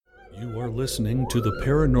You are listening to the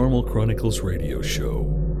Paranormal Chronicles radio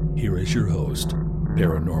show. Here is your host,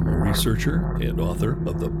 paranormal researcher and author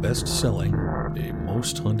of the best-selling A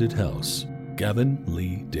Most Haunted House, Gavin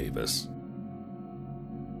Lee Davis.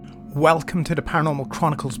 Welcome to the Paranormal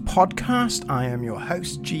Chronicles podcast. I am your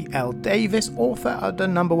host, G.L. Davis, author of the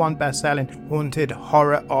 #1 best-selling Haunted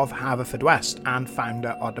Horror of Haverfordwest and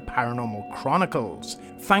founder of the Paranormal Chronicles.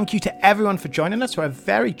 Thank you to everyone for joining us for a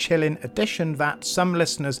very chilling edition that some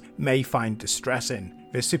listeners may find distressing.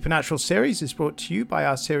 This supernatural series is brought to you by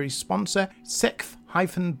our series sponsor,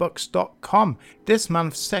 sixth-books.com. This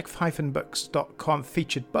month's sixth-books.com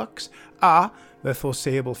featured books are The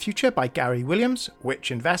Foreseeable Future by Gary Williams,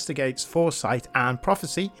 which investigates foresight and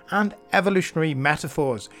prophecy, and Evolutionary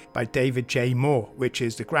Metaphors by David J. Moore, which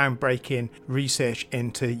is the groundbreaking research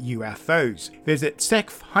into UFOs. Visit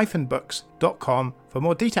sixth-books.com for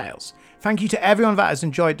more details. Thank you to everyone that has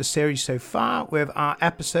enjoyed the series so far, with our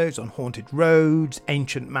episodes on haunted roads,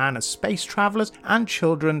 ancient man as space travellers, and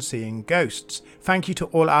children seeing ghosts. Thank you to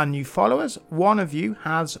all our new followers. One of you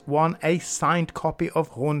has won a signed copy of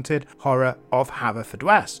Haunted Horror of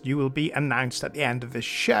Haverfordwest. You will be announced at the end of this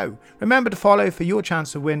show. Remember to follow for your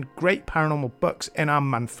chance to win great paranormal books in our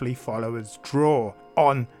monthly followers draw.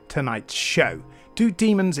 On tonight's show, do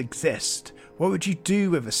demons exist? What would you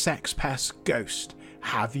do with a sex pest ghost?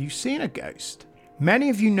 Have you seen a ghost? Many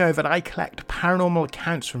of you know that I collect paranormal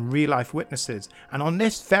accounts from real-life witnesses, and on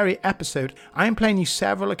this very episode, I am playing you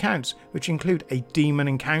several accounts which include a demon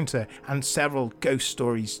encounter and several ghost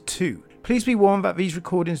stories too. Please be warned that these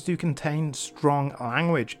recordings do contain strong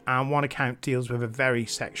language, and one account deals with a very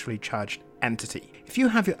sexually charged entity. If you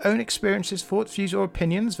have your own experiences, thoughts, views or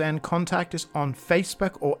opinions, then contact us on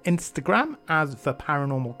Facebook or Instagram as The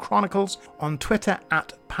Paranormal Chronicles, on Twitter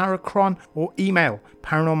at Parachron, or email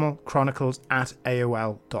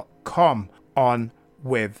paranormalchronicles@aol.com. On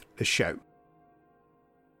with the show.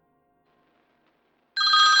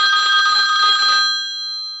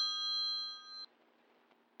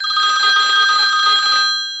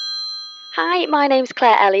 Hi, my name's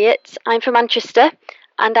Claire Elliott. I'm from Manchester,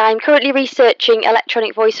 and I'm currently researching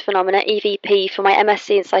electronic voice phenomena, EVP, for my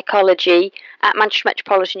MSc in psychology at Manchester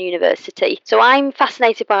Metropolitan University. So I'm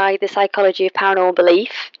fascinated by the psychology of paranormal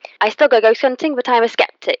belief. I still go ghost hunting, but I'm a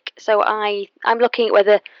skeptic. So I'm looking at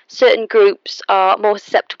whether certain groups are more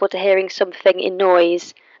susceptible to hearing something in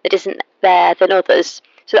noise that isn't there than others.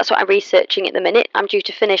 So that's what I'm researching at the minute. I'm due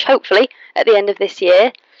to finish, hopefully, at the end of this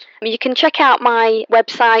year. You can check out my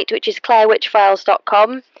website, which is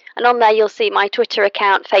clarewitchfiles.com, and on there you'll see my Twitter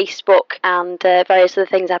account, Facebook, and various other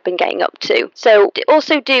things I've been getting up to. So I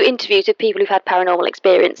also do interviews with people who've had paranormal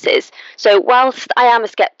experiences. So whilst I am a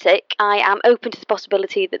skeptic, I am open to the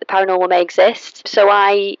possibility that the paranormal may exist. So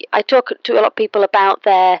I talk to a lot of people about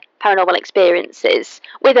their paranormal experiences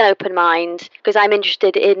with an open mind, because I'm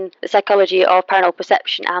interested in the psychology of paranormal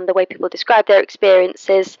perception and the way people describe their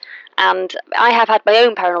experiences. And I have had my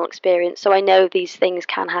own paranormal experience, so I know these things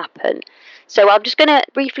can happen. So I'm just going to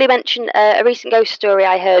briefly mention a recent ghost story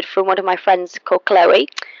I heard from one of my friends called Chloe.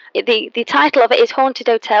 The title of it is Haunted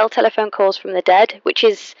Hotel, Telephone Calls from the Dead, which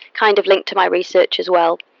is kind of linked to my research as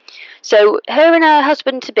well. So her and her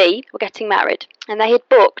husband-to-be were getting married, and they had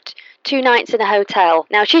booked 2 nights in a hotel.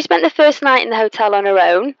 Now, she spent the first night in the hotel on her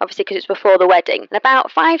own, obviously because it's before the wedding. And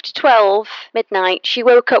about 5 to 12 midnight, she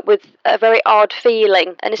woke up with a very odd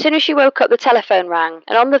feeling. And as soon as she woke up, the telephone rang.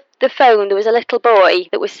 And on the phone, there was a little boy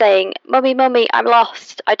that was saying, "Mummy, Mummy, I'm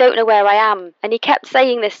lost. I don't know where I am." And he kept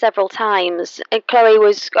saying this several times. And Chloe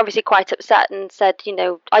was obviously quite upset and said,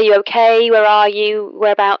 "Are you okay? Where are you?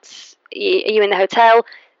 Whereabouts? Are you in the hotel?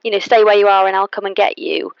 Stay where you are and I'll come and get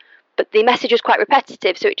you." But the message was quite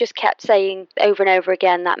repetitive, so it just kept saying over and over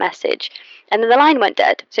again that message. And then the line went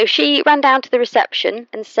dead. So she ran down to the reception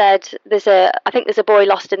and said, I think there's a boy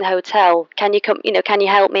lost in the hotel. Can you come, can you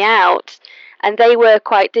help me out? And they were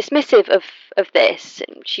quite dismissive of this.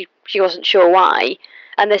 And she wasn't sure why.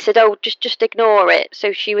 And they said, "Oh, just ignore it."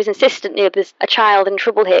 So she was insistent, there's a child in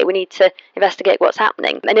trouble here. We need to investigate what's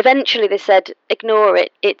happening. And eventually they said, "Ignore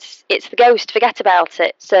it. It's the ghost. Forget about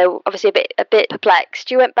it." So obviously a bit perplexed,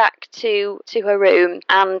 she went back to her room.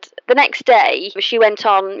 And the next day she went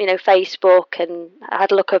on, Facebook and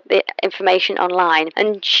had a look at the information online.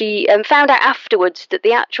 And she found out afterwards that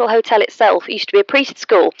the actual hotel itself used to be a priest's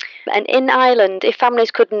school. And in Ireland, if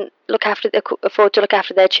families couldn't afford to look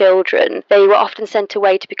after their children, they were often sent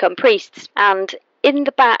away to become priests. And in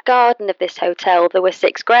the back garden of this hotel there were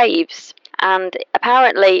 6 graves. And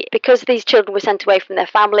apparently, because these children were sent away from their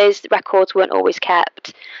families, the records weren't always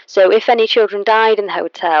kept. So if any children died in the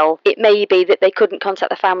hotel, it may be that they couldn't contact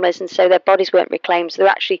the families, and so their bodies weren't reclaimed, so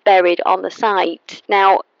they're actually buried on the site.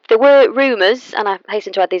 Now, there were rumours, and I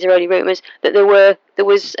hasten to add these are only rumours, that there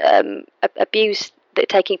was abuse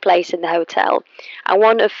taking place in the hotel,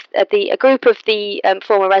 and a group of the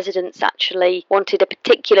former residents actually wanted a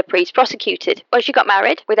particular priest prosecuted. Well, she got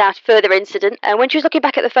married without further incident, and when she was looking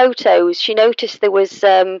back at the photos, she noticed there was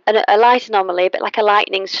a light anomaly, a bit like a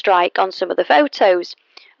lightning strike on some of the photos.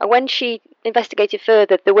 And when she investigated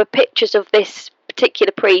further, there were pictures of this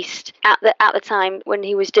particular priest at the time when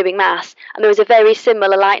he was doing mass, and there was a very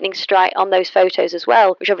similar lightning strike on those photos as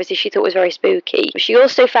well, which obviously she thought was very spooky. She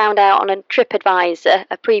also found out on a TripAdvisor,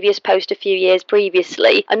 a previous post a few years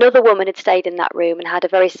previously, another woman had stayed in that room and had a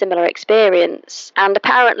very similar experience, and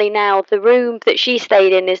apparently now the room that she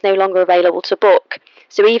stayed in is no longer available to book.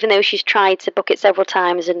 So even though she's tried to book it several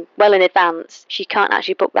times and well in advance, she can't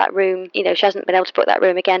actually book that room. She hasn't been able to book that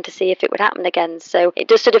room again to see if it would happen again. So it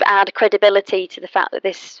does sort of add credibility to the fact that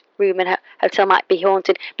this room and hotel might be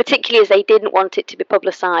haunted, particularly as they didn't want it to be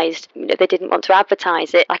publicised. They didn't want to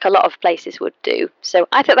advertise it like a lot of places would do. So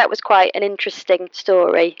I thought that was quite an interesting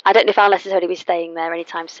story. I don't know if I'll necessarily be staying there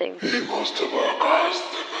anytime soon.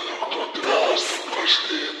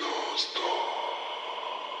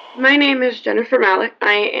 My name is Jennifer Malik.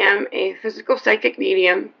 I am a physical psychic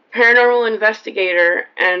medium, paranormal investigator,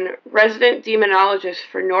 and resident demonologist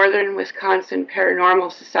for Northern Wisconsin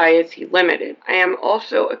Paranormal Society Limited. I am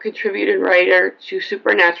also a contributing writer to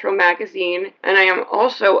Supernatural Magazine, and I am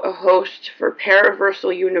also a host for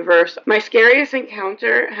Paraversal Universe. My scariest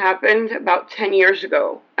encounter happened about 10 years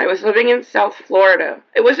ago. I was living in South Florida.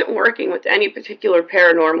 I wasn't working with any particular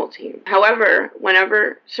paranormal team. However,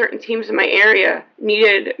 whenever certain teams in my area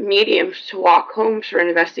needed mediums to walk homes for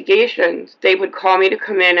investigations, they would call me to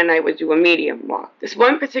come in and I would do a medium walk. This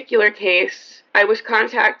one particular case, I was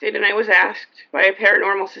contacted and I was asked by a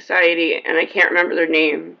paranormal society, and I can't remember their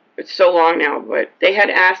name. It's so long now, but they had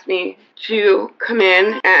asked me to come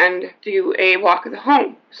in and do a walk of the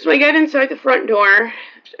home. So I get inside the front door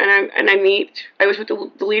and I was with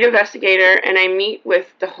the lead investigator, and I meet with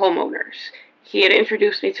the homeowners. He had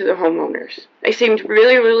introduced me to the homeowners. They seemed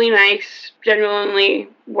really, really nice, genuinely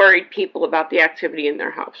worried people about the activity in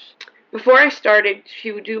their house. Before I started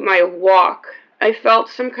to do my walk, I felt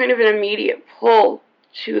some kind of an immediate pull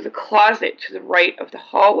to the closet to the right of the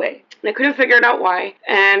hallway. And I couldn't figure it out why,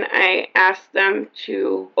 and I asked them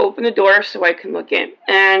to open the door so I can look in.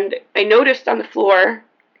 And I noticed on the floor,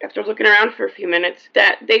 after looking around for a few minutes,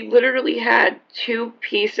 that they literally had 2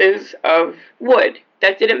 pieces of wood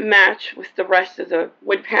that didn't match with the rest of the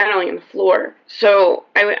wood paneling on the floor. So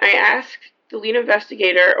I asked the lead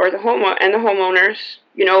investigator or the homeowners,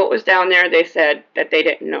 what was down there. They said that they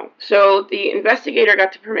didn't know. So the investigator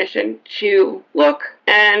got the permission to look,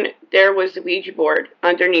 and there was the Ouija board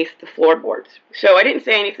underneath the floorboards. So I didn't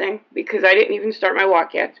say anything because I didn't even start my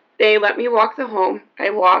walk yet. They let me walk the home.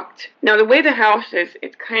 I walked. Now the way the house is,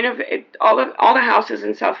 it's kind of all the houses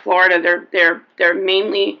in South Florida. They're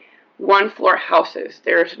mainly 1-floor houses.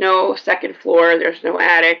 There's no second floor. There's no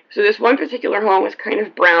attic. So this one particular home was kind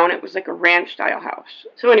of brown. It was like a ranch style house.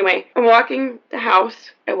 So anyway, I'm walking the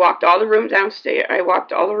house. I walked all the rooms downstairs. I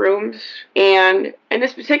walked all the rooms. And in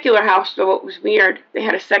this particular house, though, what was weird, they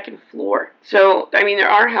had a second floor. So, there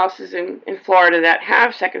are houses in Florida that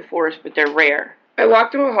have second floors, but they're rare. I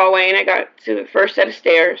walked through a hallway and I got to the first set of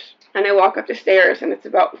stairs. And I walk up the stairs, and it's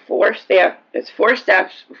about 4 steps. It's 4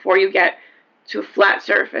 steps before you get to a flat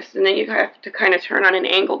surface, and then you have to kind of turn on an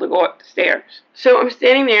angle to go up the stairs. So I'm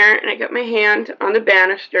standing there, and I got my hand on the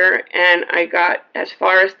banister, and I got as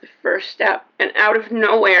far as the first step, and out of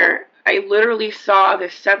nowhere, I literally saw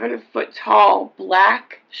this 7-foot-tall,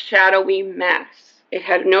 black, shadowy mass. It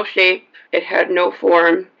had no shape. It had no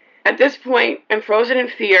form. At this point, I'm frozen in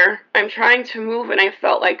fear. I'm trying to move, and I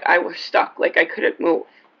felt like I was stuck, like I couldn't move.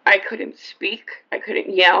 I couldn't speak. I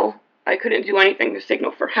couldn't yell. I couldn't do anything to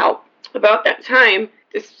signal for help. About that time,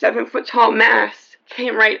 this 7-foot-tall mass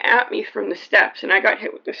came right at me from the steps, and I got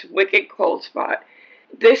hit with this wicked cold spot.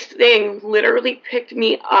 This thing literally picked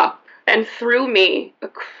me up and threw me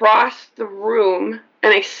across the room,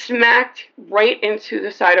 and I smacked right into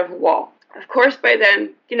the side of a wall. Of course, by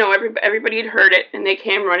then, everybody had heard it, and they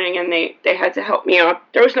came running, and they had to help me up.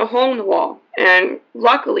 There was no hole in the wall, and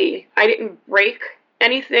luckily, I didn't break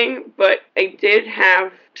anything, but I did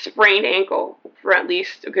have sprained ankle for at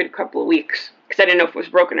least a good couple of weeks because I didn't know if it was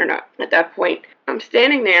broken or not at that point. I'm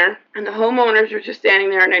standing there, and the homeowners were just standing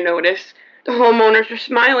there, and I noticed the homeowners were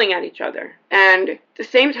smiling at each other. And at the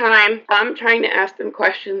same time, I'm trying to ask them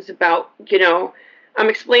questions about, I'm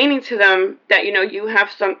explaining to them that, you have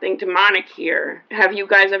something demonic here. Have you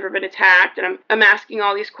guys ever been attacked? And I'm asking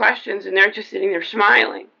all these questions, and they're just sitting there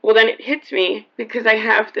smiling. Well, then it hits me, because I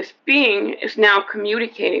have this being is now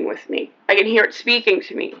communicating with me. I can hear it speaking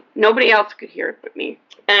to me. Nobody else could hear it but me.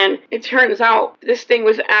 And it turns out this thing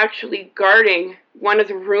was actually guarding one of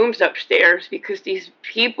the rooms upstairs, because these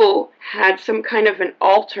people had some kind of an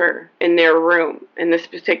altar in their room, in this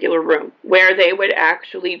particular room, where they would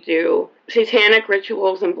actually do satanic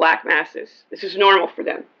rituals and black masses. This is normal for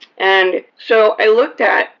them. And so I looked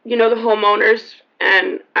at, the homeowners,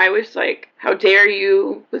 and I was like, how dare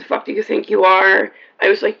you? Who the fuck do you think you are? I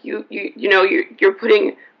was like, you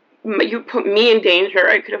put me in danger.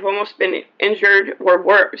 I could have almost been injured or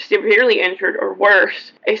worse, severely injured or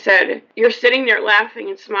worse. I said, you're sitting there laughing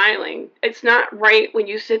and smiling. It's not right when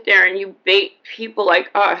you sit there and you bait people like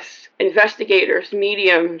us, investigators,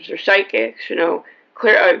 mediums, or psychics,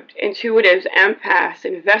 intuitives, empaths,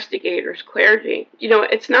 investigators, clergy.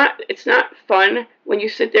 It's not fun when you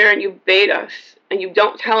sit there and you bait us and you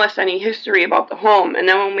don't tell us any history about the home, and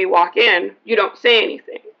then when we walk in, you don't say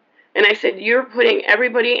anything. And I said, you're putting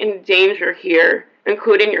everybody in danger here,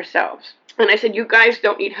 including yourselves. And I said, you guys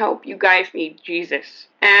don't need help. You guys need Jesus.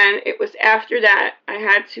 And it was after that I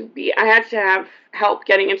had to have help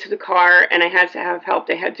getting into the car, and I had to have help.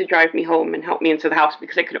 They had to drive me home and help me into the house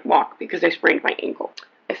because I couldn't walk because I sprained my ankle.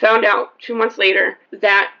 I found out 2 months later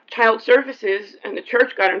that Child Services and the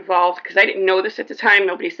church got involved, because I didn't know this at the time.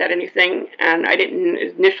 Nobody said anything, and I didn't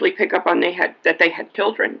initially pick up on that they had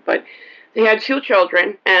children, but they had 2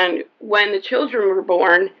 children, and when the children were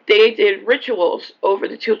born, they did rituals over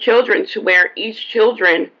the 2 children to where each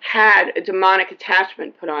children had a demonic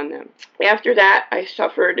attachment put on them. After that, I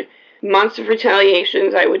suffered months of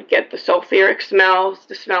retaliations. I would get the sulfuric smells,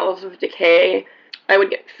 the smells of decay. I would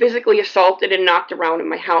get physically assaulted and knocked around in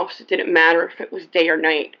my house. It didn't matter if it was day or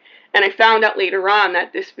night. And I found out later on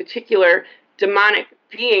that this particular demonic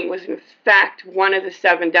being was in fact one of the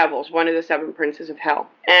 7 devils, one of the 7 princes of hell.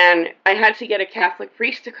 And I had to get a Catholic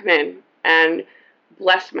priest to come in and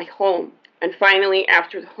bless my home. And finally,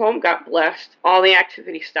 after the home got blessed, all the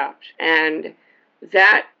activity stopped. And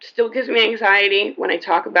that still gives me anxiety when I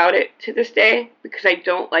talk about it to this day, because I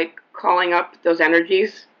don't like calling up those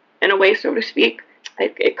energies in a way, so to speak.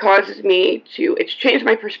 It causes me it's changed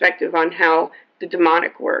my perspective on how the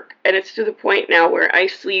demonic work. And it's to the point now where I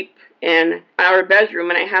sleep in our bedroom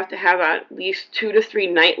and I have to have at least 2 to 3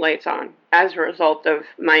 night lights on as a result of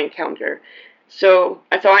my encounter. So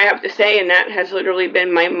that's all I have to say, and that has literally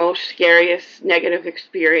been my most scariest negative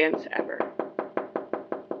experience ever.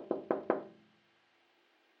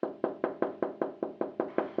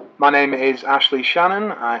 My name is Ashley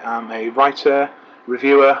Shannon. I am a writer,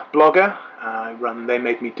 reviewer, blogger. I run They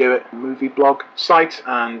Made Me Do It movie blog site,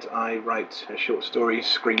 and I write short stories,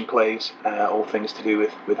 screenplays, all things to do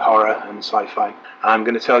with horror and sci-fi. I'm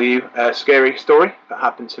going to tell you a scary story that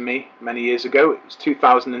happened to me many years ago. It was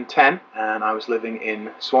 2010, and I was living in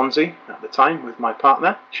Swansea at the time with my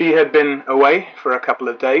partner. She had been away for a couple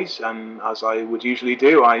of days, and as I would usually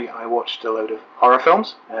do, I watched a load of horror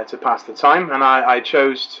films to pass the time, and I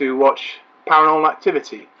chose to watch Paranormal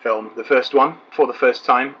Activity film, the first one, for the first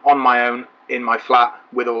time on my own in my flat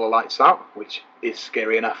with all the lights out, which is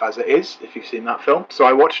scary enough as it is if you've seen that film. So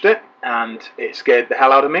I watched it and it scared the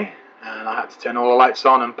hell out of me, and I had to turn all the lights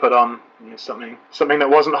on and put on something that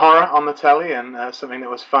wasn't horror on the telly, and something that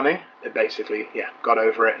was funny. It basically, got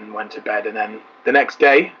over it and went to bed. And then the next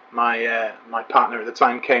day, my partner at the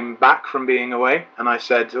time came back from being away, and I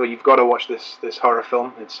said, "Oh, you've got to watch this horror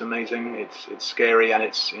film. It's amazing. It's scary, and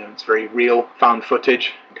it's very real, found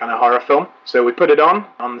footage kind of horror film." So we put it on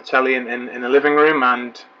the telly in the living room,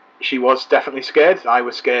 and she was definitely scared. I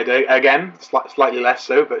was scared again, slightly less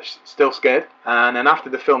so, but still scared. And then after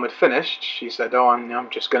the film had finished, she said, "Oh,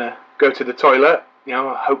 I'm just gonna go to the toilet.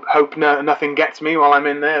 Hope nothing gets me while I'm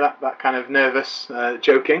in there." That kind of nervous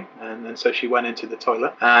joking. And so she went into the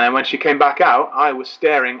toilet. And when she came back out, I was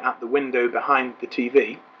staring at the window behind the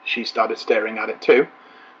TV. She started staring at it too,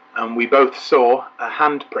 and we both saw a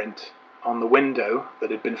handprint on the window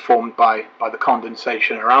that had been formed by the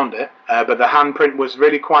condensation around it, but the handprint was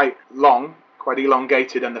really quite long, quite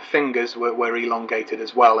elongated, and the fingers were elongated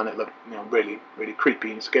as well, and it looked really, really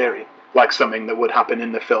creepy and scary, like something that would happen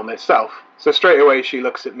in the film itself. So straight away she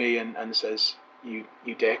looks at me and says, you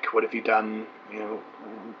dick, what have you done?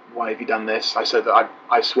 Why have you done this? I said that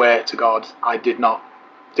I swear to God I did not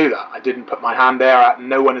do that. I didn't put my hand there.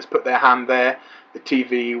 No one has put their hand there. The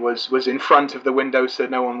TV was in front of the window, so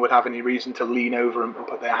no one would have any reason to lean over and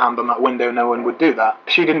put their hand on that window. No one would do that.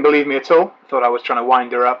 She didn't believe me at all. Thought I was trying to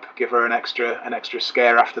wind her up, give her an extra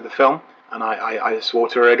scare after the film. And I swore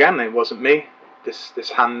to her again, it wasn't me. This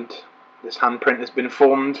handprint has been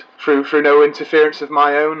formed through no interference of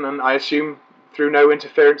my own, and I assume through no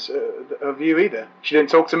interference of you either. She didn't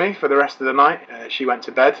talk to me for the rest of the night. She went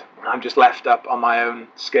to bed. I'm just left up on my own,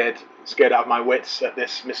 scared out of my wits at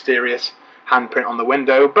this mysterious handprint on the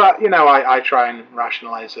window. But, I try and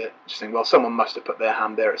rationalise it. Just think, well, someone must have put their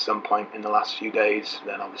hand there at some point in the last few days.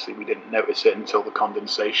 Then obviously we didn't notice it until the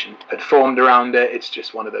condensation had formed around it. It's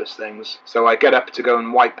just one of those things. So I get up to go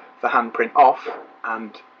and wipe the handprint off,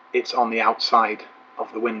 and it's on the outside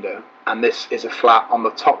of the window. And this is a flat on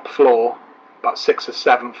the top floor, about 6th or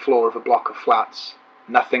 7th floor of a block of flats.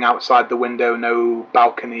 Nothing outside the window, no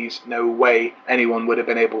balconies, no way anyone would have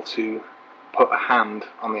been able to put a hand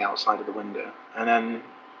on the outside of the window. And then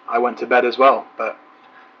I went to bed as well. But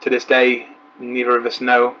to this day, neither of us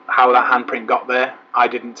know how that handprint got there. I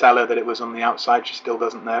didn't tell her that it was on the outside. She still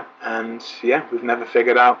doesn't know. And yeah, we've never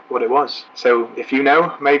figured out what it was. So if you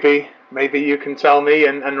know, maybe you can tell me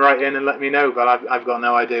and write in and let me know. But I've got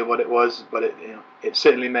no idea what it was. But it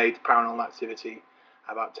certainly made paranormal activity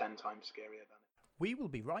about 10 times scarier than it. We will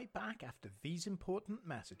be right back after these important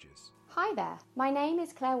messages. Hi there, my name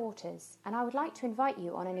is Claire Waters, and I would like to invite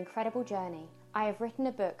you on an incredible journey. I have written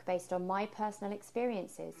a book based on my personal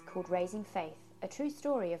experiences called Raising Faith, a true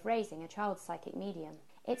story of raising a child's psychic medium.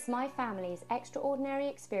 It's my family's extraordinary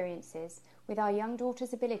experiences with our young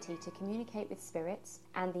daughter's ability to communicate with spirits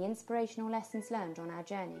and the inspirational lessons learned on our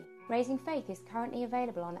journey. Raising Faith is currently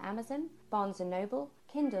available on Amazon, Barnes & Noble,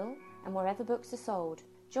 Kindle, and wherever books are sold.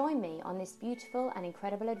 Join me on this beautiful and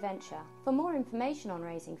incredible adventure. For more information on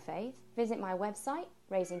Raising Faith, visit my website,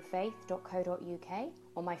 raisingfaith.co.uk,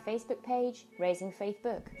 or my Facebook page, Raising Faith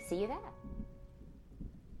Book. See you there.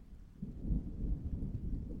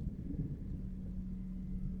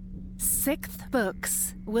 Sixth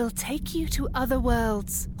Books will take you to other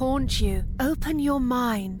worlds, haunt you, open your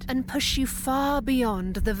mind, and push you far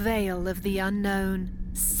beyond the veil of the unknown.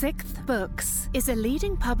 Sixth Books is a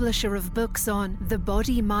leading publisher of books on the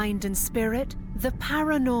body, mind, and spirit, the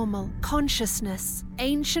paranormal, consciousness,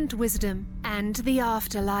 ancient wisdom, and the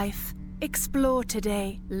afterlife. Explore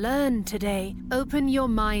today, learn today, open your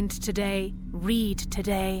mind today, read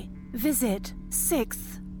today. Visit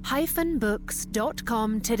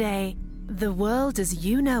sixth-books.com today. The world as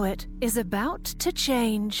you know it is about to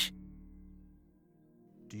change.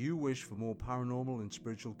 Do you wish for more paranormal and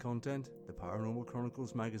spiritual content? The Paranormal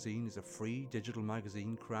Chronicles magazine is a free digital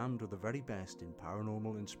magazine crammed with the very best in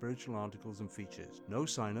paranormal and spiritual articles and features. No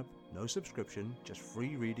sign-up, no subscription, just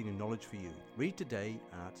free reading and knowledge for you. Read today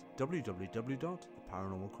at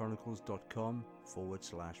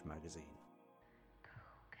www.theparanormalchronicles.com/magazine.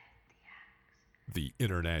 The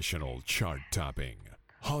international chart-topping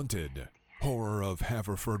Haunted Horror of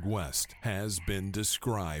Haverfordwest has been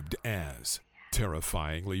described as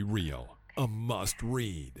terrifyingly real, a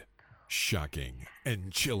must-read, shocking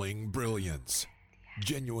and chilling brilliance,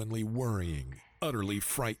 genuinely worrying, utterly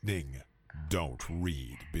frightening. Don't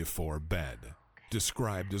read before bed.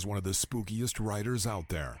 Described as one of the spookiest writers out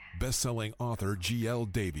there, best-selling author G.L.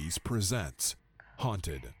 Davies presents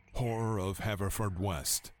Haunted Horror of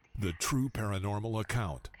Haverfordwest, the true paranormal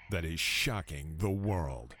account that is shocking the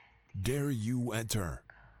world. Dare you enter?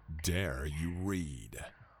 Dare you read?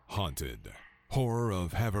 Haunted Horror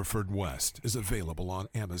of Haverfordwest is available on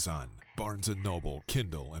Amazon, Barnes & Noble,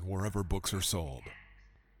 Kindle, and wherever books are sold.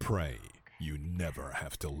 Pray you never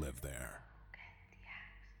have to live there.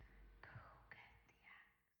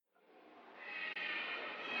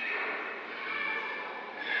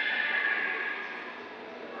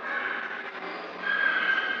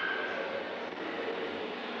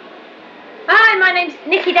 Hi, my name's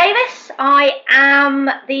Nikki Davis. I am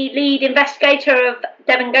the lead investigator of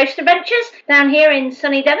Devon Ghost Adventures down here in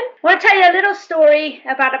sunny Devon. I want to tell you a little story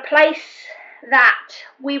about a place that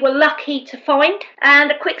we were lucky to find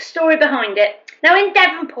and a quick story behind it. Now in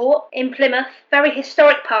Devonport, in Plymouth, very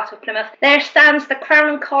historic part of Plymouth, there stands the Crown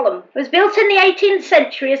and Column. It was built in the 18th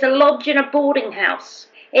century as a lodge and a boarding house.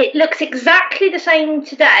 It looks exactly the same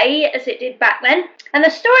today as it did back then. And the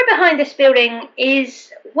story behind this building is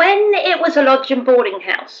when it was a lodge and boarding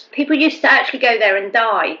house, people used to actually go there and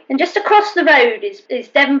die. And just across the road is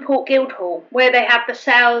Devonport Guildhall, where they have the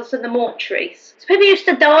cells and the mortuaries. So people used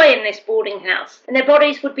to die in this boarding house, and their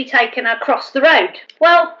bodies would be taken across the road.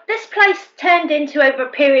 Well, this place turned into, over a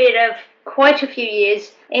period of quite a few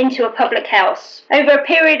years, into a public house. Over a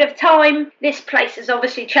period of time, this place has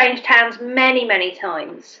obviously changed hands many, many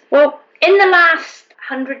times. Well, in the last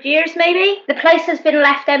 100 years maybe. The place has been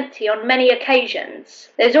left empty on many occasions.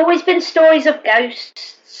 There's always been stories of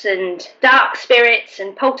ghosts and dark spirits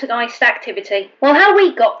and poltergeist activity. Well, how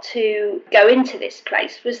we got to go into this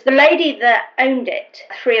place was the lady that owned it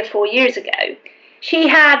 3 or 4 years ago. She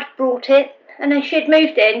had brought it, and then she'd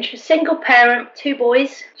moved in. She was a single parent, 2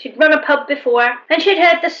 boys. She'd run a pub before, and she'd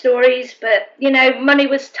heard the stories, but, money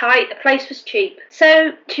was tight, the place was cheap.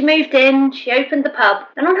 So she moved in, she opened the pub,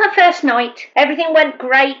 and on her first night, everything went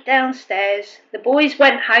great downstairs. The boys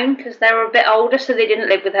went home because they were a bit older, so they didn't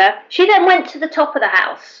live with her. She then went to the top of the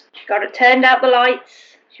house. She turned out the lights.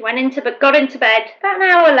 She got into bed. About an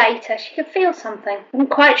hour later, she could feel something. Wasn't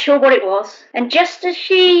quite sure what it was. And just as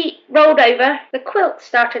she rolled over, the quilt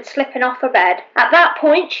started slipping off her bed. At that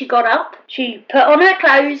point, she got up. She put on her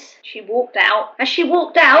clothes. She walked out. As she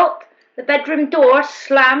walked out, the bedroom door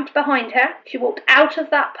slammed behind her. She walked out of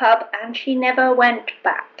that pub and she never went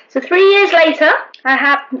back. So 3 years later, I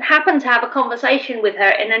happened to have a conversation with her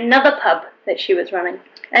in another pub that she was running.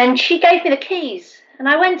 And she gave me the keys. And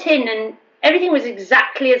I went in and everything was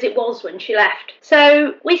exactly as it was when she left.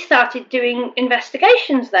 So we started doing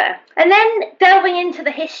investigations there. And then delving into the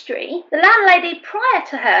history, the landlady prior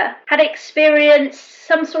to her had experienced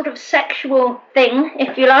some sort of sexual thing,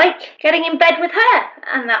 if you like, getting in bed with her.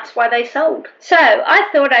 And that's why they sold. So I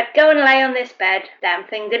thought I'd go and lay on this bed. Damn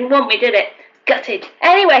thing didn't want me, did it? Gutted.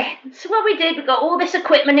 Anyway, so what we did, we got all this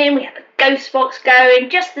equipment in. We had the ghost box going,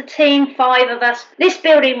 just the team, 5 of us. This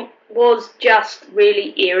building was just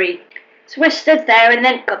really eerie. So we're stood there and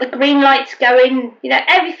then got the green lights going,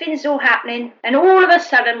 everything's all happening. And all of a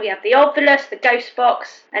sudden we have the Ovilus, the ghost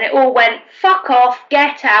box, and it all went, fuck off,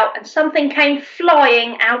 get out, and something came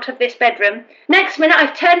flying out of this bedroom. Next minute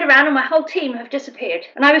I've turned around and my whole team have disappeared.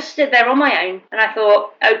 And I was stood there on my own and I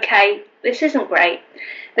thought, okay, this isn't great.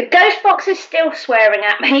 The ghost box is still swearing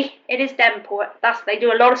at me. It is Devonport. They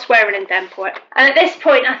do a lot of swearing in Devonport. And at this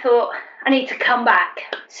point I thought, I need to come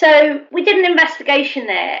back. So we did an investigation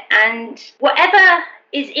there, and whatever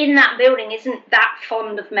is in that building isn't that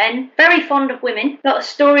fond of men. Very fond of women. A lot of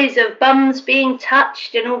stories of bums being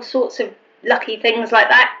touched and all sorts of lucky things like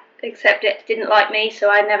that. Except it didn't like me,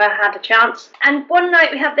 so I never had a chance. And one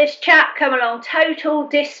night we have this chap come along, total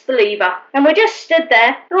disbeliever. And we just stood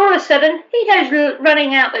there, and all of a sudden, he goes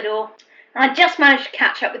running out the door. And I just managed to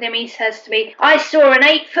catch up with him. He says to me, I saw an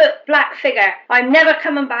 8-foot black figure. I'm never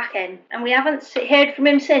coming back in. And we haven't heard from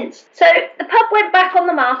him since. So the pub went back on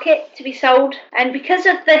the market to be sold. And because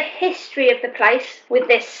of the history of the place with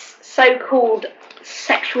this so-called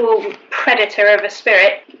sexual predator of a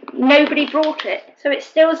spirit, nobody brought it. So it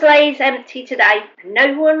still lays empty today. And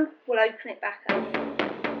no one will open it back up.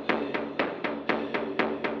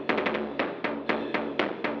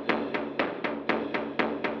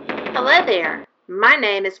 Hello there, my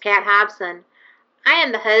name is Kat Hobson. I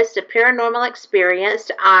am the host of Paranormal Experience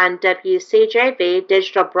on WCJV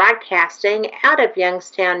Digital Broadcasting out of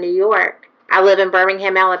Youngstown, New York. I live in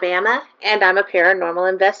Birmingham, Alabama, and I'm a paranormal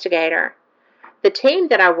investigator. The team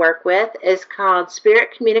that I work with is called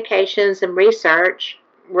Spirit Communications and Research.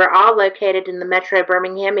 We're all located in the Metro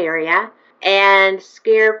Birmingham area, and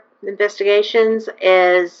Scare Investigations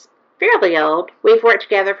is fairly old. We've worked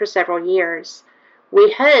together for several years. We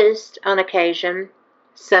host, on occasion,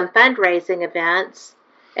 some fundraising events,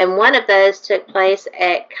 and one of those took place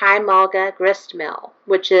at Kaimulga Grist Mill,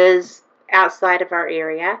 which is outside of our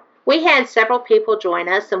area. We had several people join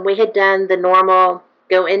us, and we had done the normal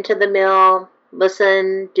go into the mill,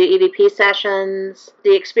 listen, do EVP sessions.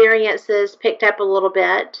 The experiences picked up a little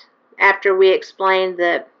bit after we explained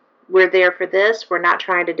that we're there for this, we're not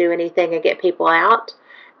trying to do anything and get people out,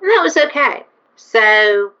 and that was okay.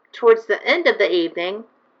 So towards the end of the evening,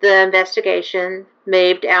 the investigation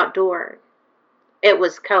moved outdoor. It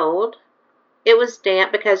was cold. It was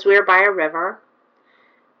damp because we were by a river,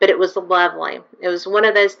 but it was lovely. It was one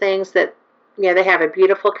of those things that, they have a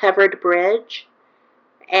beautiful covered bridge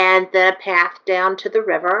and then a path down to the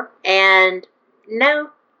river, and no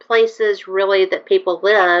places really that people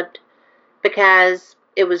lived because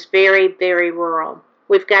it was very, very rural.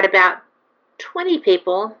 We've got about 20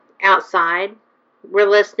 people outside. We're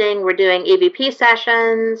listening, we're doing EVP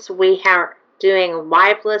sessions, we are doing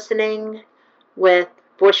live listening with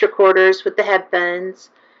voice recorders with the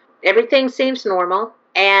headphones. Everything seems normal,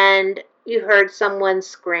 and you heard someone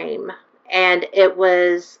scream, and it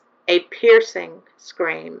was a piercing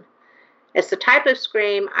scream. It's the type of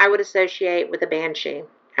scream I would associate with a banshee.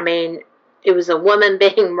 I mean, it was a woman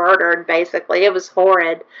being murdered, basically. It was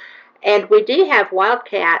horrid. And we do have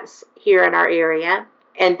wildcats here in our area,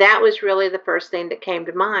 and that was really the first thing that came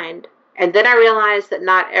to mind. And then I realized that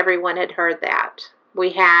not everyone had heard that.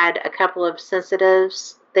 We had a couple of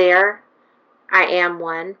sensitives there. I am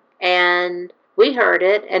one. And we heard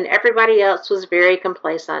it, and everybody else was very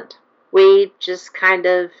complacent. We just kind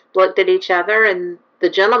of looked at each other, and the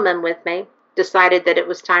gentleman with me decided that it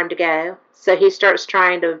was time to go. So he starts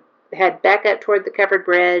trying to head back up toward the covered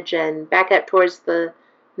bridge and back up towards the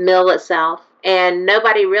mill itself. And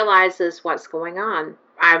nobody realizes what's going on.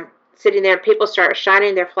 I'm sitting there, people start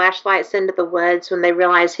shining their flashlights into the woods when they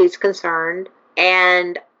realize he's concerned.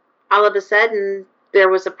 And all of a sudden, there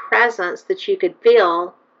was a presence that you could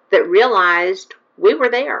feel that realized we were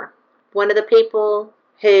there. One of the people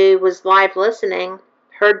who was live listening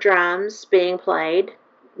heard drums being played,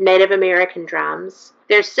 Native American drums.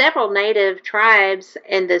 There's several Native tribes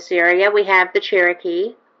in this area. We have the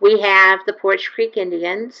Cherokee. We have the Porch Creek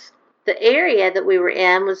Indians. The area that we were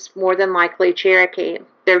in was more than likely Cherokee.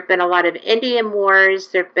 There have been a lot of Indian wars.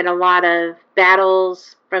 There have been a lot of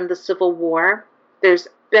battles from the Civil War. There's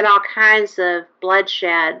been all kinds of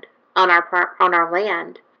bloodshed on our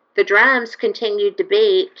land. The drums continued to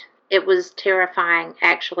beat. It was terrifying,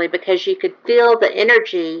 actually, because you could feel the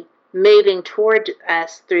energy moving toward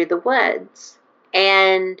us through the woods.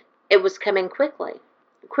 And it was coming quickly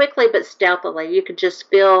but stealthily. You could just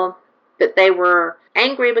feel that they were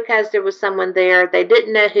angry because there was someone there. They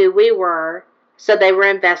didn't know who we were, so they were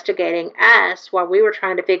investigating us while we were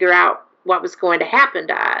trying to figure out what was going to happen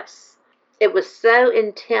to us. It was so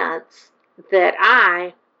intense that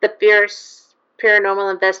I, the fierce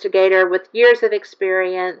paranormal investigator with years of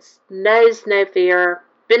experience, knows no fear,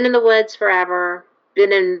 been in the woods forever,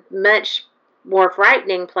 been in much more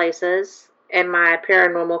frightening places in my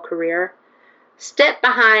paranormal career, stepped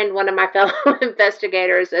behind one of my fellow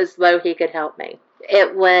investigators as though he could help me.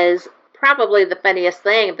 It was probably the funniest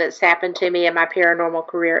thing that's happened to me in my paranormal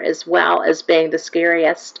career, as well as being the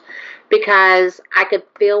scariest, because I could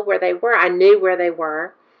feel where they were. I knew where they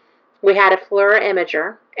were. We had a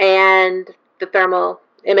fluoroimager and the thermal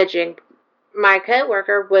imaging. My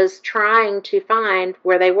coworker was trying to find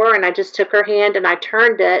where they were, and I just took her hand and I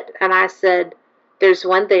turned it and I said, "There's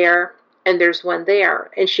one there and there's one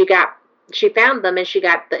there." And she found them, and she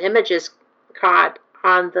got the images caught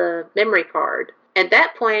on the memory card. At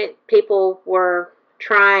that point, people were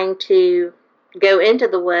trying to go into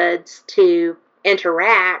the woods to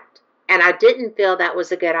interact, and I didn't feel that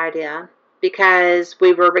was a good idea because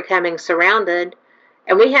we were becoming surrounded,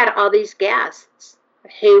 and we had all these guests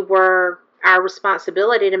who were our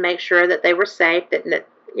responsibility to make sure that they were safe, that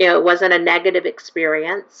it wasn't a negative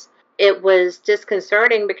experience. It was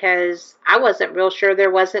disconcerting because I wasn't real sure there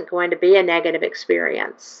wasn't going to be a negative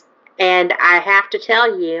experience. And I have to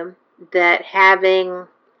tell you that having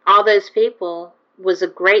all those people was a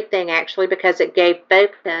great thing, actually, because it gave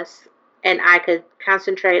focus, and I could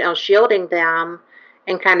concentrate on shielding them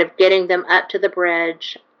and kind of getting them up to the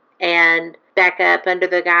bridge and back up under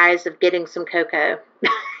the guise of getting some cocoa.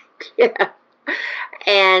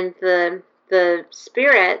 And the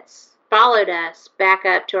spirits followed us back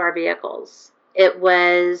up to our vehicles. It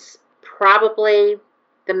was probably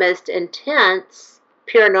the most intense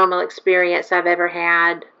paranormal experience I've ever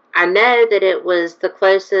had. I know that it was the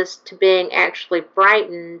closest to being actually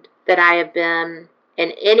frightened that I have been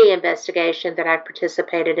in any investigation that I've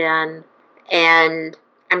participated in. And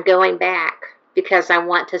I'm going back because I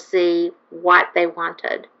want to see what they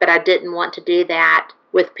wanted. But I didn't want to do that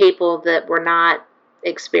with people that were not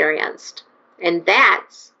experienced. And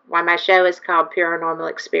that's why my show is called Paranormal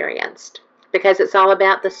Experienced, because it's all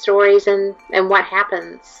about the stories and what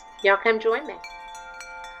happens. Y'all come join me.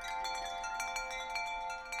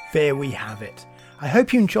 There we have it. I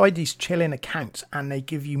hope you enjoyed these chilling accounts and they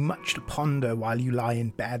give you much to ponder while you lie in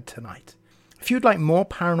bed tonight. If you'd like more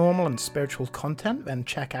paranormal and spiritual content, then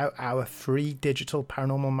check out our free digital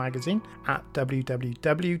paranormal magazine at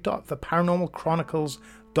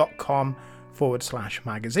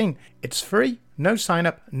www.theparanormalchronicles.com/magazine. It's free, no sign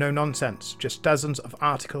up, no nonsense, just dozens of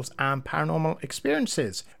articles and paranormal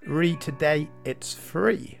experiences. Read today, it's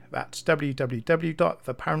free. That's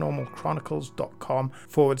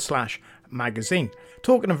www.theparanormalchronicles.com/magazine.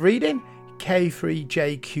 Talking of reading,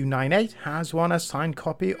 K3JQ98 has won a signed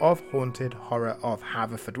copy of Haunted Horror of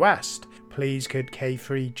Haverfordwest. Please could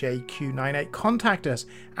K3JQ98 contact us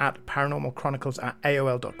at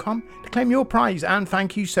paranormalchronicles@aol.com to claim your prize, and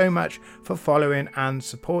thank you so much for following and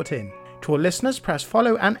supporting. To our listeners, press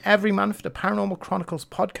follow, and every month the Paranormal Chronicles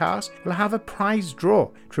podcast will have a prize draw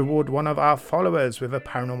to reward one of our followers with a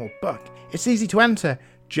paranormal book. It's easy to enter,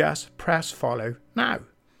 just press follow now.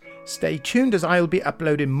 Stay tuned as I'll be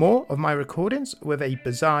uploading more of my recordings with a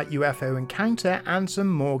bizarre UFO encounter and some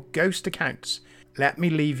more ghost accounts. Let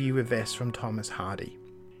me leave you with this from Thomas Hardy.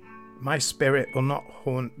 My spirit will not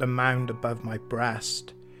haunt the mound above my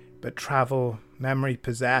breast, but travel, memory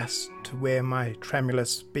possessed, to where my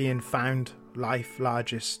tremulous being found life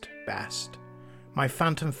largest, best. My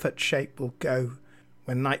phantom foot shape will go,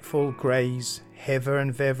 when nightfall greys, hither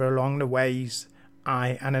and thither along the ways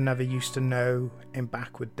I and another used to know in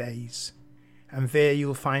backward days. And there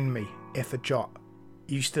you'll find me, if a jot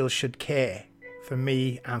you still should care for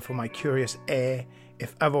me and for my curious air.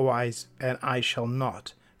 If otherwise, then I shall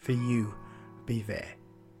not for you be there.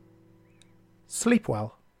 Sleep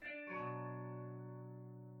well.